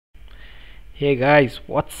Hey guys,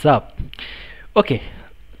 what's up? Okay,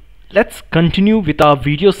 let's continue with our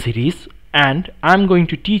video series, and I'm going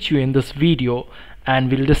to teach you in this video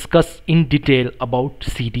and we'll discuss in detail about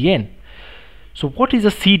CDN. So what is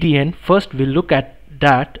a CDN? First we'll look at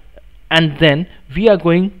that, and then we are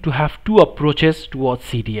going to have two approaches towards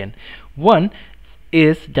CDN. One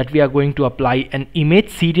is that we are going to apply an image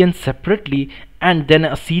CDN separately and then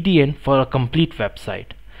a CDN for a complete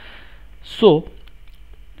website. So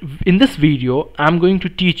in this video I'm going to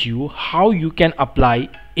teach you how you can apply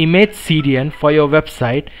image CDN for your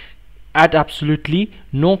website at absolutely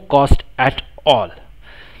no cost at all.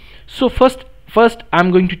 So first I'm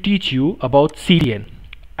going to teach you about CDN.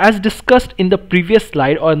 As discussed in the previous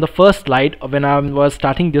slide, or in the first slide when I was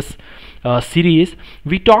starting this series,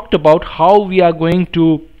 we talked about how we are going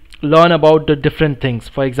to learn about the different things.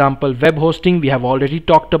 For example, web hosting we have already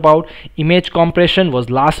talked about, image compression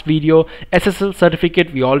was last video, SSL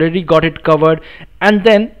certificate we already got it covered, and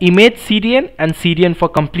then image CDN and CDN for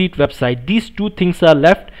complete website. These two things are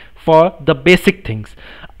left for the basic things.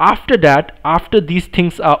 After that, after these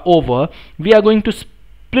things are over, we are going to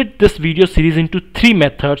split this video series into three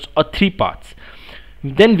methods or three parts.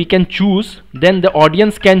 Then we can choose, then the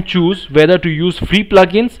audience can choose whether to use free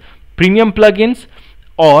plugins, premium plugins,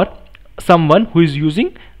 or someone who is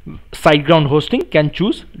using SiteGround hosting can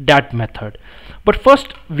choose that method. But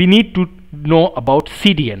first we need to know about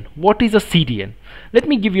CDN. What is a CDN? Let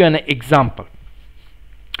me give you an example.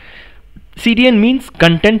 CDN means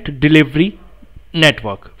content delivery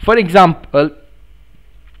network. For example,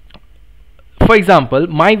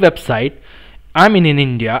 my website, I'm in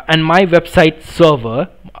India and my website server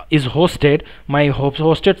is hosted, my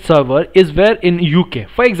hosted server is where in UK.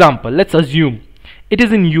 For example, let's assume it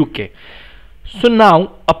is in UK. So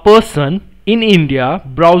now a person in India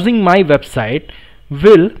browsing my website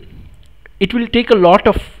it will take a lot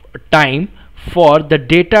of time for the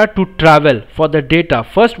data to travel. For the data,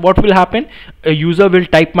 first what will happen, a user will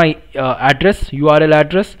type my address, URL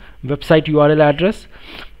address, website URL address,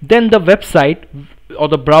 then the website or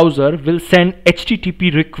the browser will send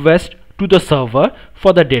HTTP request to the server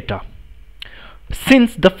for the data.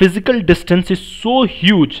 Since the physical distance is so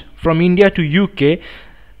huge from India to UK,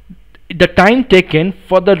 the time taken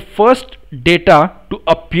for the first data to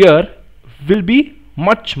appear will be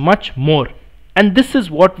much more, and this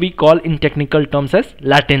is what we call in technical terms as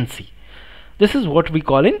latency. This is what we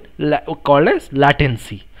call as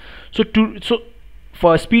latency. So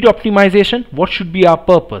for speed optimization, what should be our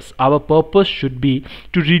purpose? Our purpose should be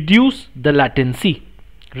to reduce the latency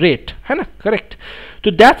rate, correct? So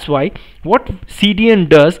that's why what CDN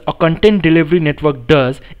does, a content delivery network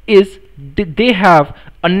does, is they have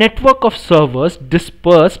a network of servers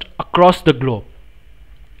dispersed across the globe,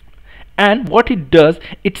 and what it does,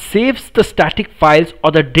 it saves the static files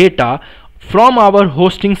or the data from our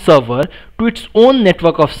hosting server to its own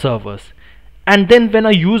network of servers. And then when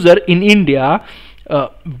a user in India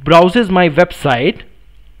browses my website,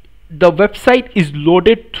 the website is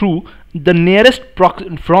loaded through the nearest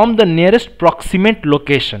proximate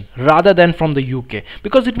location rather than from the UK,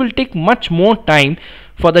 because it will take much more time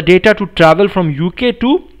for the data to travel from UK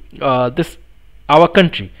to our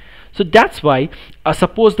country. So that's why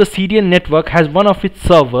suppose the CDN network has one of its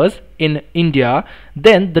servers in India,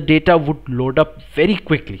 then the data would load up very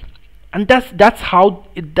quickly. And that's how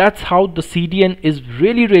the CDN is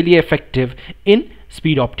really effective in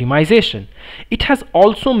speed optimization. It has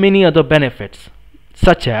also many other benefits,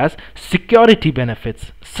 such as security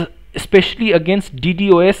benefits, especially against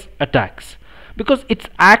DDoS attacks, because it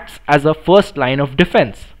acts as a first line of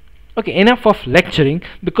defense. Okay, enough of lecturing,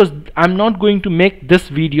 because I'm not going to make this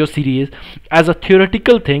video series as a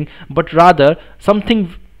theoretical thing, but rather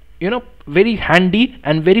something very handy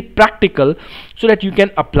and very practical, so that you can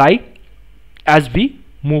apply as we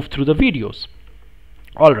move through the videos.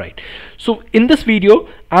 Alright, so in this video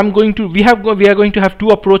we are going to have two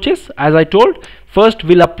approaches. As I told, first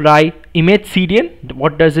we'll apply image CDN.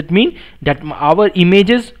 What does it mean? That our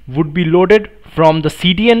images would be loaded from the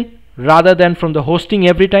CDN rather than from the hosting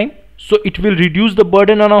every time. So it will reduce the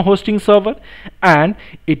burden on our hosting server, and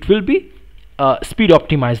it will be speed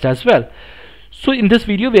optimized as well. So in this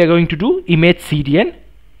video we are going to do image CDN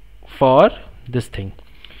for this thing.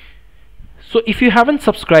 So if you haven't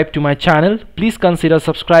subscribed to my channel, please consider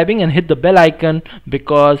subscribing and hit the bell icon,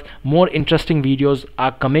 because more interesting videos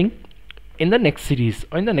are coming in the next series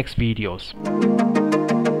or in the next videos.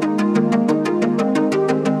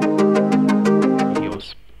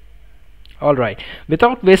 Alright,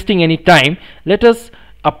 without wasting any time, let us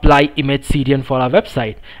apply image CDN for our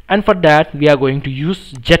website, and for that we are going to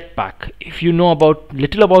use Jetpack. If you know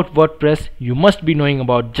little about WordPress, you must be knowing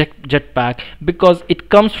about Jetpack, because it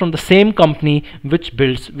comes from the same company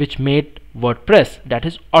which made WordPress, that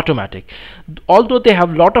is Automatic. Although they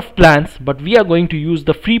have lot of plans, but we are going to use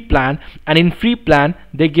the free plan, and in free plan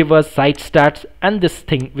they give us site stats and this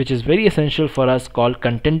thing which is very essential for us called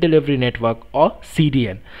Content Delivery Network, or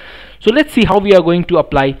CDN. So let's see how we are going to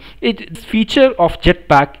apply it. This feature of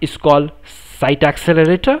Jetpack is called Site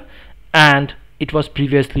Accelerator, and it was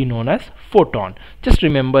previously known as Photon. Just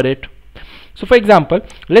remember it. So for example,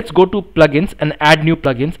 let's go to plugins and add new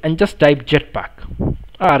plugins and just type Jetpack.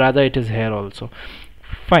 Rather it is here also.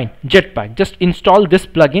 Fine, Jetpack. Just install this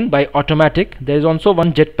plugin by Automatic. There is also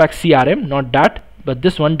one Jetpack CRM, not that, but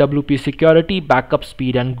this one, WP Security, Backup,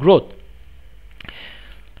 Speed and Growth.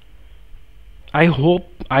 I hope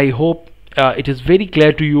it is very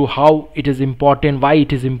clear to you how it is important, why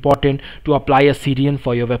it is important to apply a CDN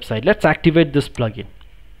for your website. Let's activate this plugin.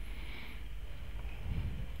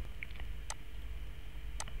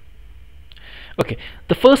 Okay,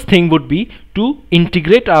 the first thing would be to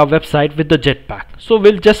integrate our website with the Jetpack. So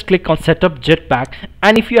we'll just click on setup Jetpack,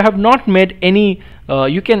 and if you have not made any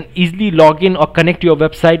you can easily log in or connect your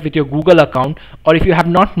website with your Google account, or if you have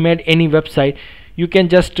not made any website, you can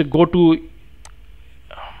just go to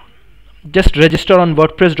register on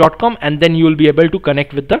WordPress.com, and then you will be able to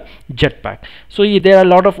connect with the Jetpack. So there are a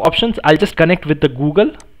lot of options. I'll just connect with the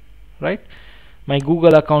Google, right? My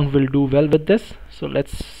Google account will do well with this. So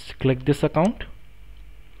let's click this account.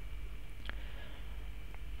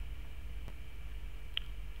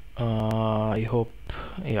 I hope,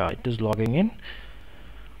 yeah, it is logging in.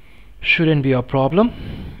 Shouldn't be a problem.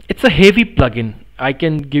 It's a heavy plugin. I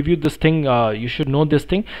can give you this thing, you should know this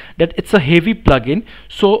thing, that it's a heavy plugin.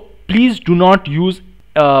 So please do not use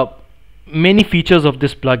many features of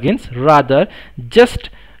this plugins. Rather, just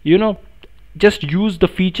use the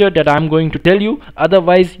feature that I'm going to tell you.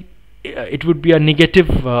 Otherwise it would be a negative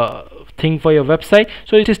thing for your website.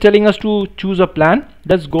 So it is telling us to choose a plan.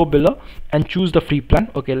 Let's go below and choose the free plan.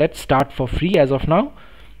 Okay, let's start for free as of now.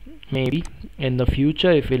 Maybe in the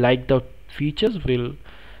future, if we like the features, we'll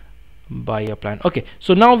buy a plan. Okay,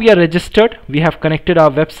 so now we are registered, we have connected our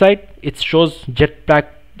website. It shows Jetpack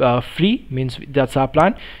free, means that's our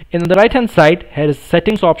plan. In the right hand side, here is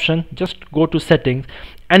settings option. Just go to settings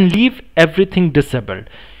and leave everything disabled.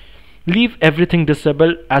 Leave everything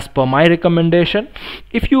disabled as per my recommendation.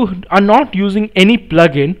 If you are not using any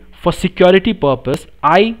plugin for security purpose,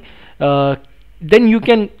 then you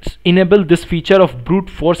can enable this feature of brute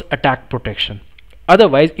force attack protection.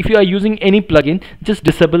 Otherwise, if you are using any plugin, just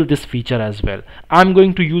disable this feature as well. I'm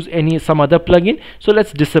going to use some other plugin, so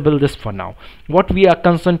let's disable this for now. What we are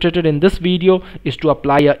concentrated in this video is to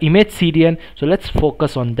apply a image CDN, so let's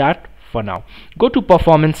focus on that for now. Go to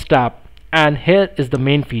performance tab, and here is the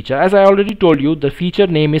main feature. As I already told you, the feature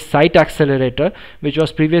name is Site Accelerator, which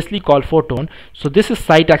was previously called Photon. So this is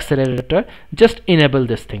Site Accelerator. Just enable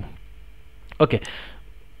this thing. Okay,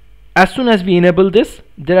 as soon as we enable this,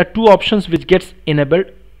 there are two options which gets enabled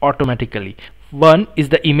automatically. One is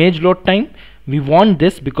the image load time. We want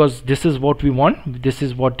this because this is what we want. This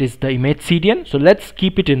is what is the image CDN, so let's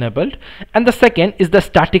keep it enabled. And the second is the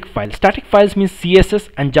static file. Static files means CSS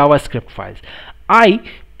and JavaScript files. I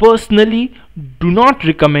personally do not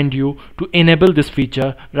recommend you to enable this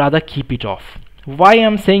feature, rather keep it off. Why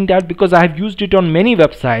I'm saying that? Because I have used it on many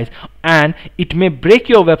websites, and it may break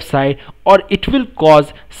your website, or it will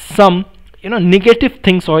cause some negative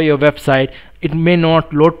things on your website. It may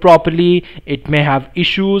not load properly, it may have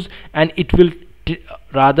issues, and it will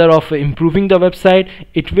rather of improving the website,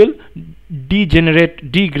 it will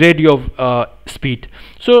degrade your speed.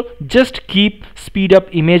 So just keep speed up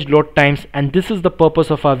image load times, and this is the purpose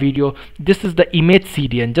of our video. This is the image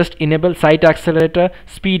CDN. Just enable Site Accelerator,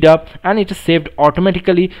 speed up, and it is saved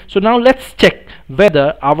automatically. So now let's check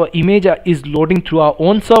whether our image is loading through our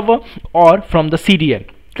own server or from the CDN.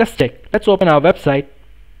 Let's check. Let's open our website.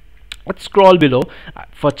 Let's scroll below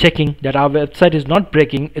for checking that our website is not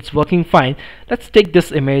breaking, it's working fine. Let's take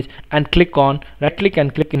this image and right click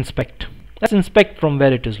and click inspect. Let's inspect from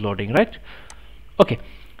where it is loading, right? Okay,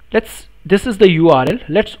 this is the URL.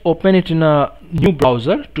 Let's open it in a new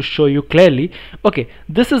browser to show you clearly. Okay,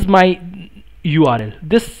 this is my URL.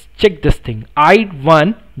 Check this thing,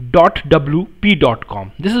 i1.wp.com.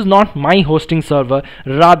 This is not my hosting server,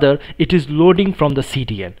 rather it is loading from the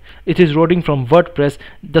CDN. It is loading from WordPress,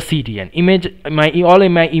 the CDN. All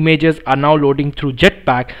my images are now loading through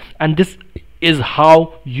Jetpack, and this is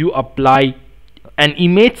how you apply an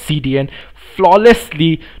image CDN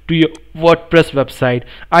flawlessly to your WordPress website.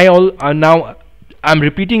 I'm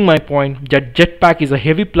repeating my point that Jetpack is a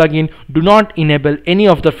heavy plugin. Do not enable any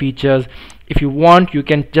of the features. If you want, you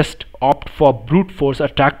can just opt for brute force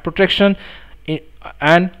attack protection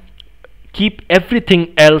and keep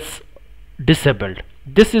everything else disabled.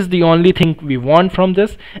 This is the only thing we want from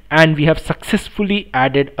this, and we have successfully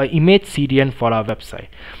added an image CDN for our website.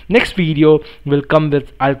 Next video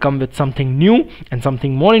I'll come with something new and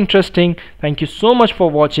something more interesting. Thank you so much for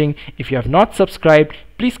watching. If you have not subscribed,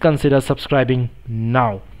 please consider subscribing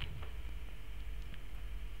now.